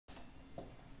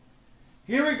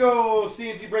Here we go.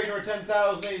 CNC break number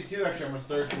 10,082. Actually, I'm going to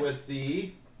start with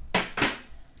the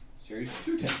Series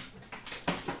 210.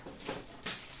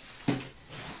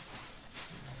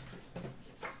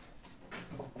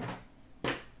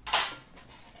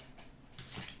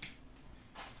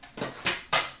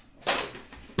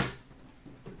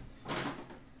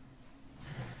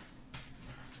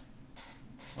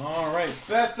 Alright,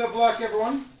 best of luck,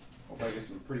 everyone. Hope I get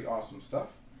some pretty awesome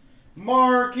stuff.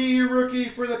 Marquee rookie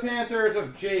for the Panthers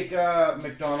of Jacob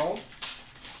McDonald.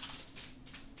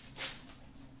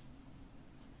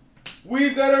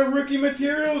 We've got a rookie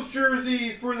materials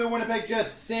jersey for the Winnipeg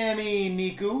Jets, Sammy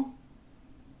Niku.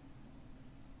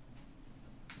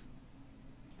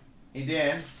 Hey,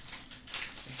 Dan.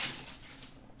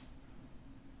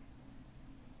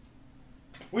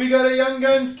 We got a Young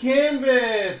Guns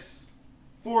canvas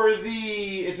for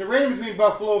the, it's a random between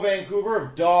Buffalo, Vancouver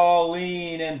of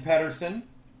Darlene and Pedersen.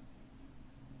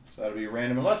 So that'll be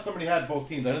random, unless somebody had both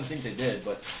teams. I didn't think they did,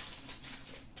 but.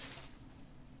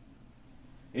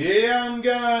 Young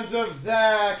Guns of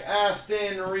Zach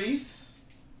Aston Reese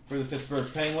for the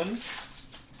Pittsburgh Penguins.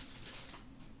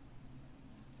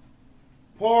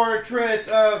 Portrait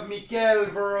of Mikhail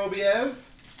Vorobiev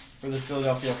for the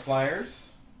Philadelphia Flyers.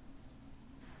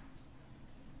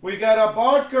 We got a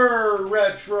Bodker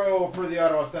retro for the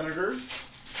Ottawa Senators.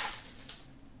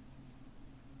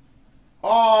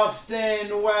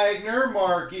 Austin Wagner,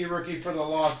 marquee rookie for the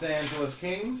Los Angeles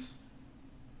Kings.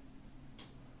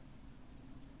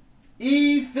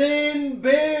 Ethan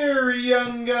Bear,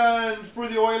 Young Guns for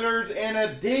the Oilers, and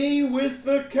a day with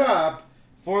the Cup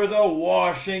for the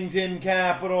Washington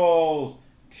Capitals,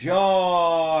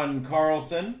 John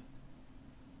Carlson.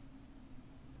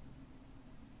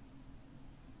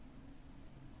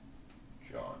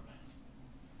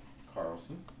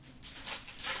 Carlson.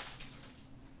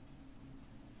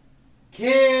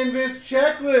 Canvas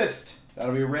checklist.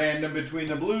 That'll be random between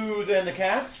the Blues and the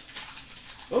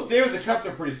Caps. Those days with the Cups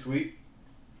are pretty sweet.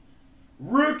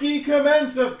 Rookie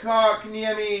commence of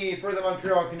Kotkaniemi for the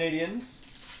Montreal Canadiens.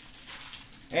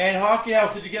 And Hockey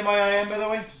House, did you get my IM, by the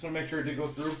way? Just want to make sure it did go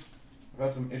through. I've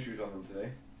had some issues on them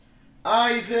today.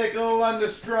 Isaac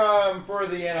Lundestrom for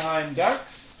the Anaheim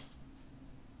Ducks.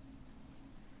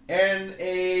 And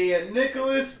a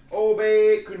Nicholas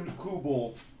Obey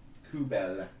Kubel,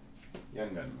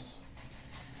 Young Guns.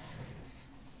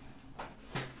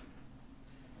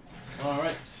 All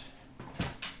right.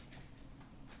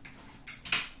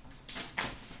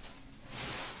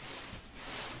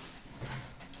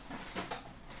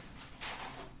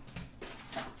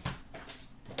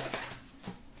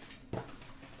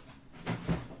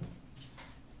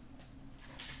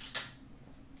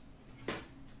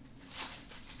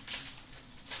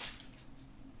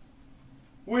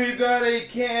 We've got a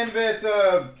canvas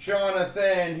of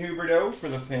Jonathan Huberdeau for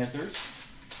the Panthers.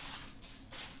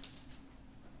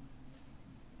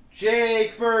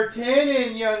 Jake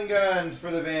Virtanen, Young Guns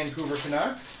for the Vancouver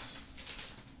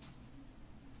Canucks.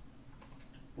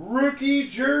 Rookie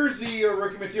jersey or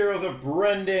rookie materials of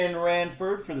Brendan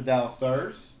Ranford for the Dallas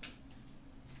Stars.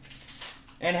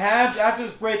 And Habs, after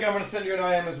this break, I'm going to send you an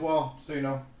IM as well, so you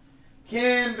know.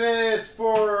 Canvas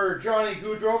for Johnny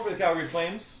Gaudreau for the Calgary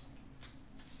Flames.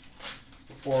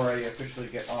 Before I officially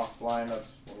get offline, I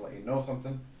just want to let you know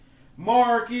something.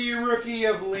 Marquee rookie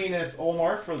of Linus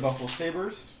Ullmark for the Buffalo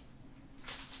Sabres.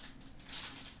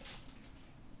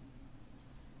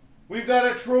 We've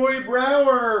got a Troy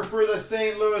Brouwer for the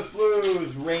St. Louis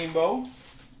Blues, rainbow.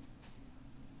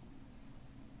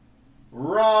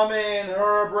 Raman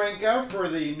Harabrenka for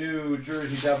the New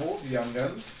Jersey Devils, Young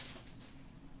Guns.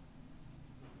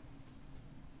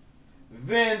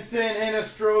 Vincent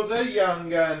Hinostroza, Young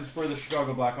Guns for the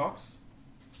Chicago Blackhawks.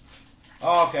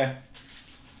 Oh, okay.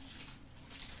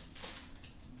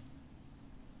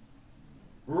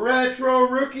 Retro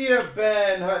rookie of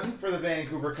Ben Hutton for the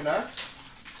Vancouver Canucks.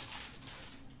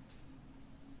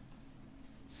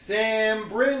 Sam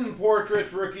Britton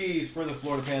portrait rookies for the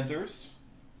Florida Panthers.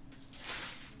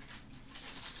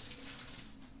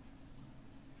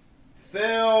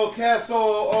 Phil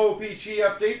Kessel OPG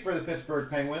update for the Pittsburgh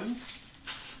Penguins.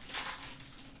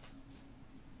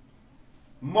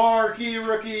 Marquee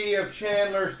rookie of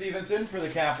Chandler Stevenson for the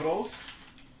Capitals.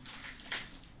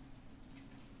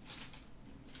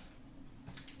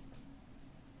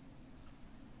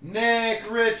 Nick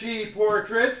Ritchie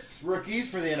portraits, rookies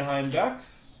for the Anaheim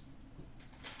Ducks.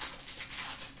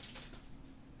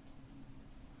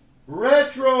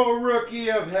 Retro rookie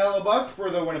of Hellebuck for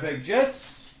the Winnipeg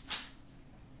Jets.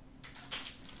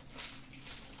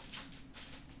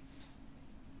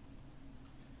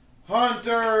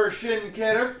 Hunter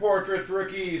Shinkaruk portraits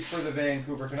rookies for the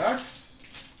Vancouver Canucks.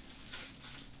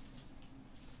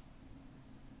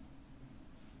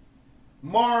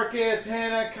 Marcus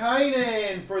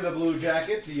Hannakainen for the Blue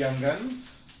Jackets, Young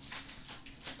Guns.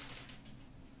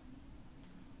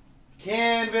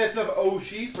 Canvas of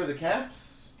Oshie for the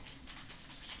Caps.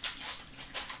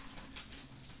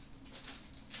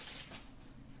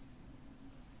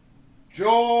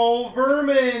 Joel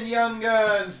Vermin, Young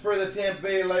Guns for the Tampa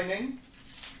Bay Lightning.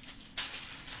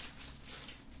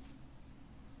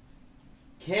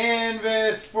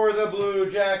 Canvas for the Blue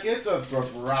Jackets of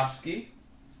Bobrovsky.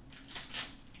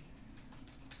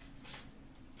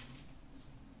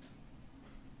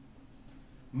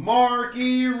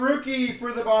 Marquee Rookie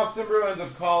for the Boston Bruins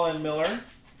of Colin Miller.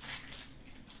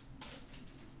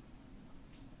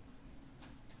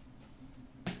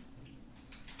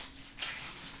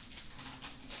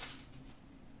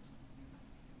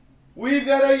 We've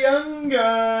got a Young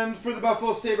Guns for the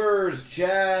Buffalo Sabres,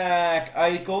 Jack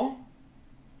Eichel.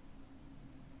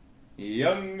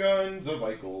 Young Guns of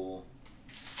Eichel.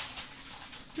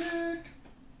 Sick.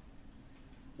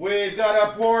 We've got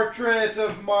a portrait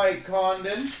of Mike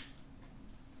Condon.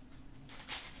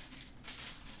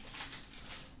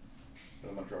 For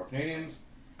the Montreal Canadiens.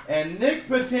 And Nick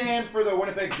Patan for the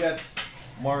Winnipeg Jets,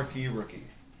 Marquee Rookie.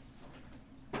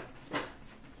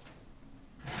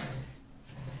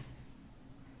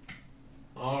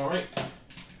 All right.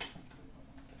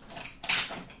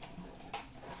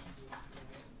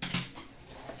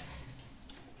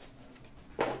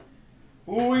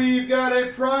 We've got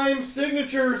a prime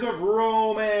signatures of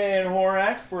Roman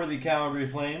Horak for the Calgary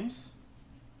Flames.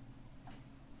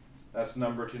 That's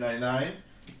number 299.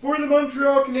 For the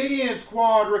Montreal Canadiens,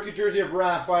 quad rookie jersey of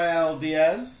Rafael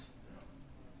Diaz.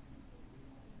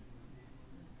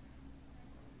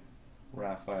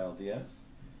 Rafael Diaz.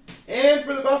 And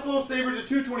for the Buffalo Sabres, a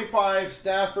 225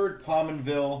 Stafford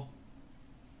Pominville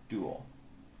duel.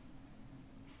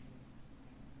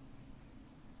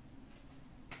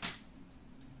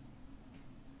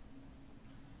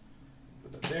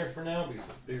 Put that there for now because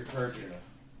it's a bigger card here.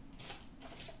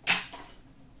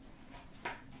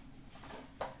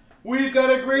 We've got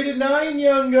a graded 9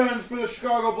 Young Guns for the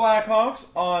Chicago Blackhawks,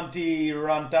 Antti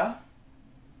Ranta.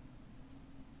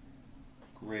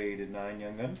 Graded 9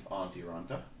 Young Guns, Antti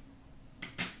Ranta.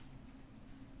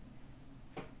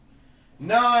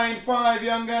 9-5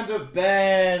 Young Guns of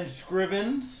Ben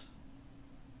Scrivens.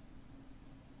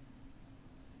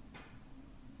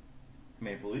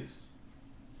 Maple Leafs.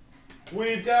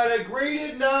 We've got a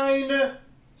graded 9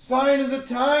 Sign of the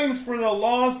Times for the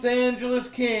Los Angeles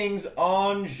Kings,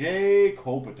 Anze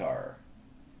Kopitar.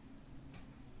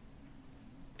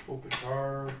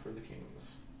 Kopitar for the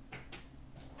Kings.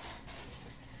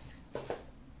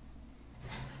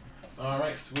 All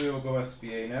right, we will go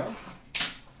SBA now.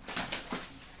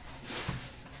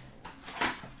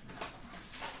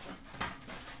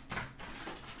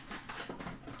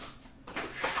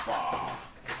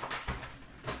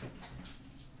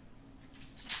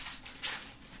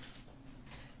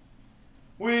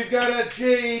 We've got a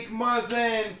Jake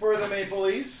Muzzin for the Maple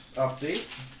Leafs. Update.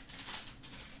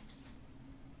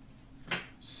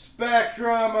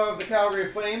 Spectrum of the Calgary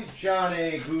Flames,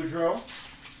 Johnny Gaudreau.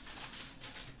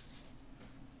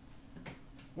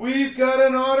 We've got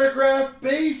an autograph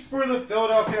base for the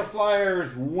Philadelphia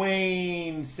Flyers,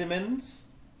 Wayne Simmons.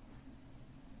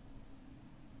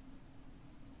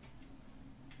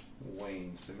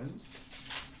 Wayne Simmons.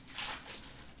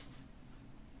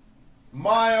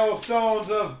 Milestones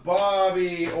of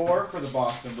Bobby Orr for the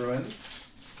Boston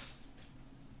Bruins.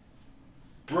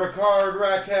 Ricard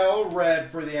Raquel, red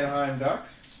for the Anaheim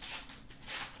Ducks.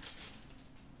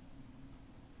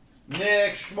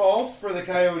 Nick Schmaltz for the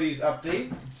Coyotes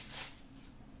update.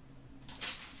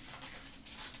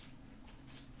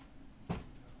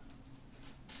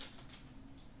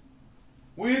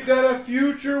 We've got a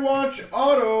Future Watch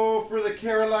auto for the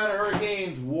Carolina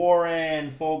Hurricanes, Warren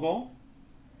Fogle.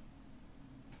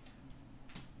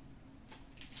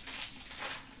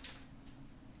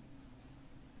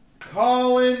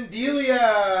 Colin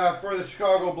Delia for the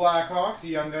Chicago Blackhawks,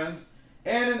 Young Guns.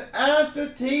 And an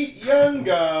acetate Young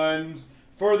Guns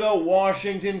for the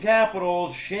Washington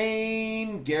Capitals,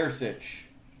 Shane Gersich.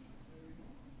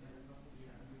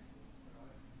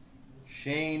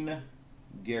 Shane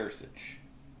Gersich.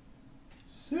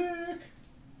 Sick.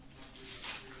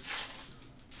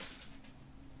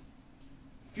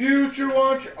 Future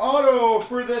Watch auto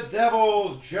for the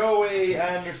Devils, Joey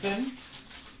Anderson.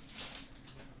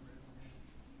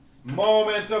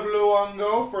 Moment of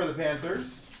Luongo for the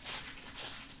Panthers.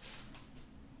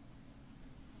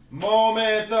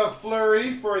 Moment of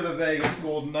Fleury for the Vegas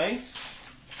Golden Knights.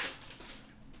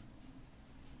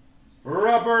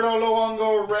 Roberto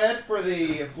Luongo red for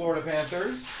the Florida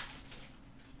Panthers.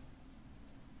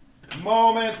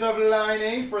 Moments of Line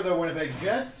A for the Winnipeg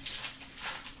Jets.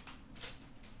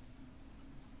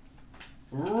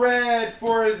 Red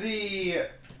for the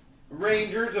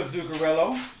Rangers of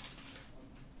Zuccarello.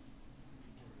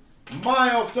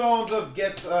 Milestones of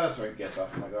oh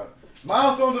my God.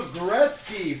 Milestones of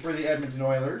Gretzky for the Edmonton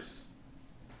Oilers.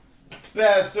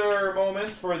 Besser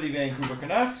moments for the Vancouver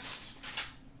Canucks.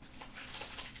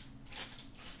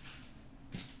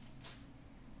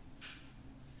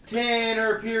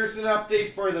 Tanner Pearson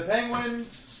update for the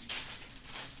Penguins.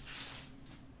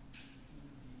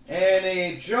 And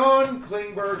a John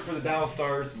Klingberg for the Dallas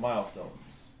Stars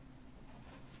milestones.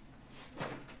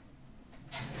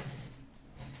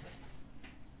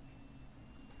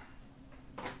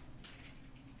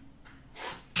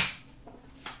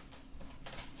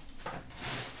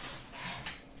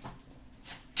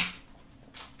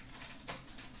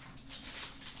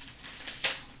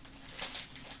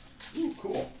 Ooh,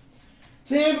 cool.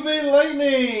 Tampa Bay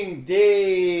Lightning,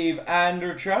 Dave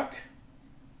Anderchuk.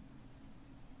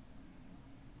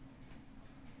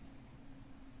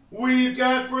 We've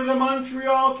got for the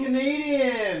Montreal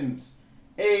Canadiens,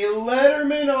 a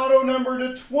Letterman auto number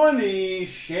to 20,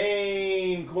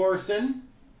 Shane Corson.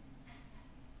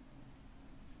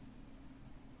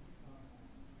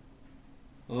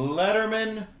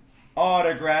 Letterman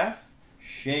autograph,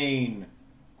 Shane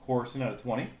Corson out of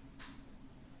 20.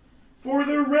 For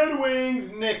the Red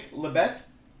Wings, Nick Lebet.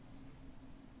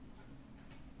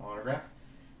 Autograph.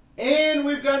 And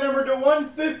we've got number to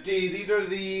 150. These are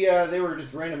the, they were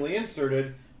just randomly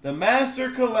inserted. The Master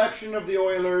Collection of the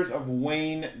Oilers of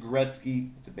Wayne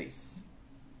Gretzky. It's a base.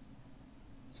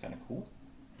 It's kind of cool.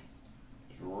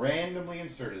 Just randomly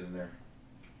inserted in there.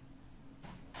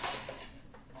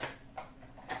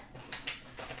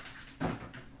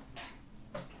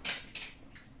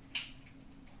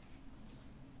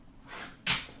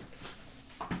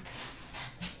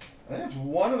 I think it's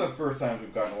one of the first times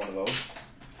we've gotten one of those.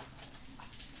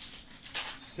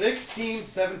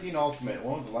 16-17 Ultimate.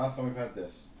 When was the last time we've had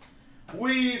this?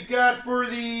 We've got for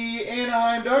the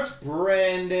Anaheim Ducks,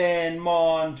 Brandon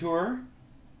Montour.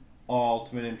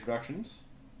 Ultimate introductions.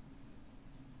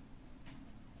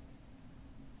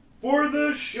 For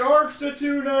the Sharks to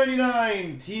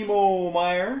 299, Timo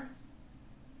Meier.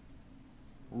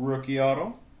 Rookie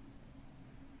auto.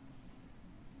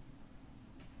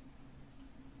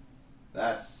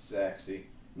 That's sexy.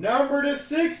 Number to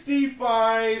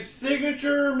 65,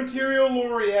 Signature Material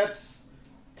Laureates,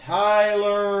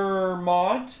 Tyler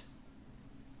Mott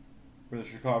for the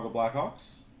Chicago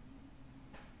Blackhawks.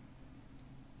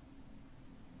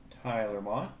 Tyler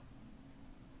Mott.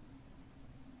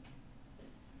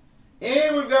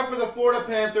 And we've got for the Florida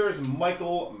Panthers,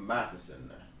 Michael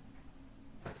Matheson.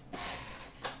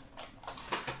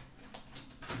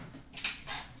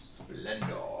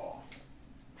 Splendor.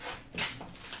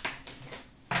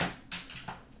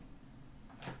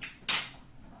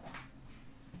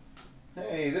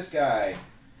 Hey, this guy.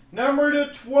 Number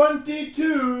to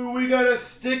 22, we got a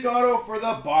stick auto for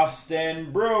the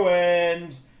Boston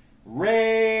Bruins,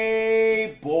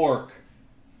 Ray Bourque.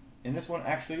 And this one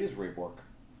actually is Ray Bourque.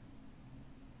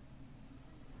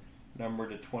 Number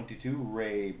to 22,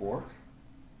 Ray Bourque.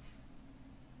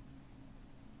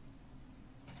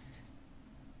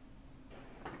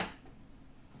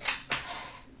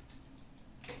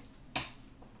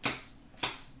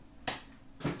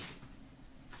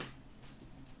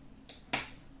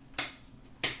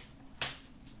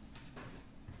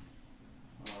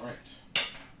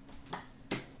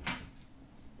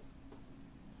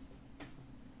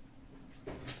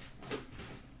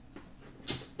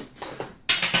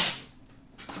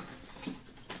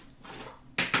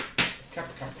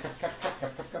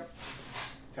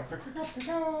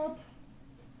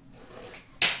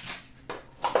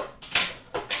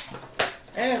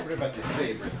 Everybody's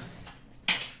favorite.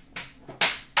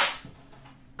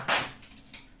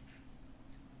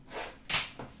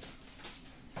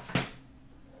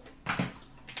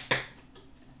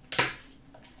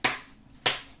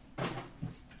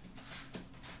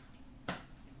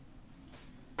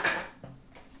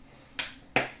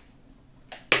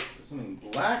 Something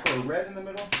black or red in the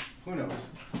middle? Who knows?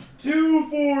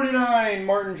 249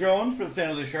 Martin Jones for the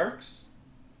San Jose Sharks.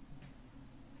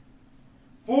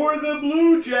 For the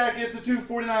Blue Jackets, a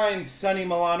 249 Sonny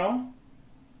Milano.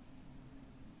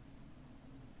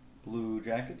 Blue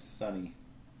Jackets, Sonny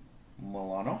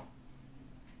Milano.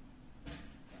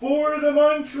 For the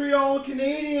Montreal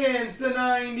Canadiens, the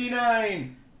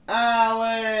 99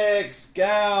 Alex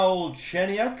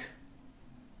Galchenyuk.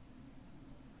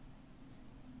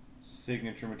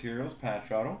 Signature Materials,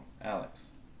 patch auto,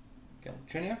 Alex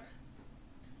Galchenyuk.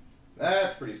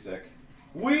 That's pretty sick.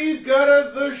 We've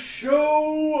got the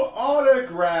show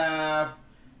autograph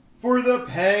for the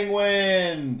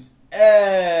Penguins,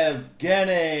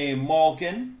 Evgeny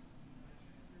Malkin.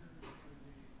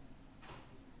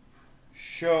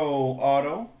 Show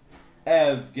auto,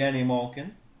 Evgeny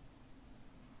Malkin.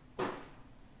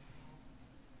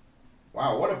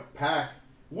 Wow, what a pack.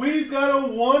 We've got a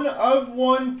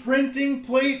 1/1 printing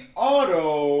plate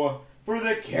auto for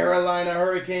the Carolina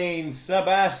Hurricanes,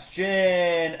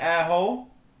 Sebastian Aho.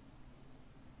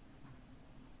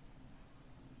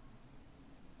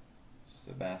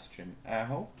 Sebastian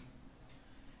Aho.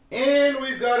 And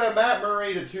we've got a Matt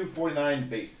Murray to 249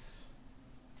 base.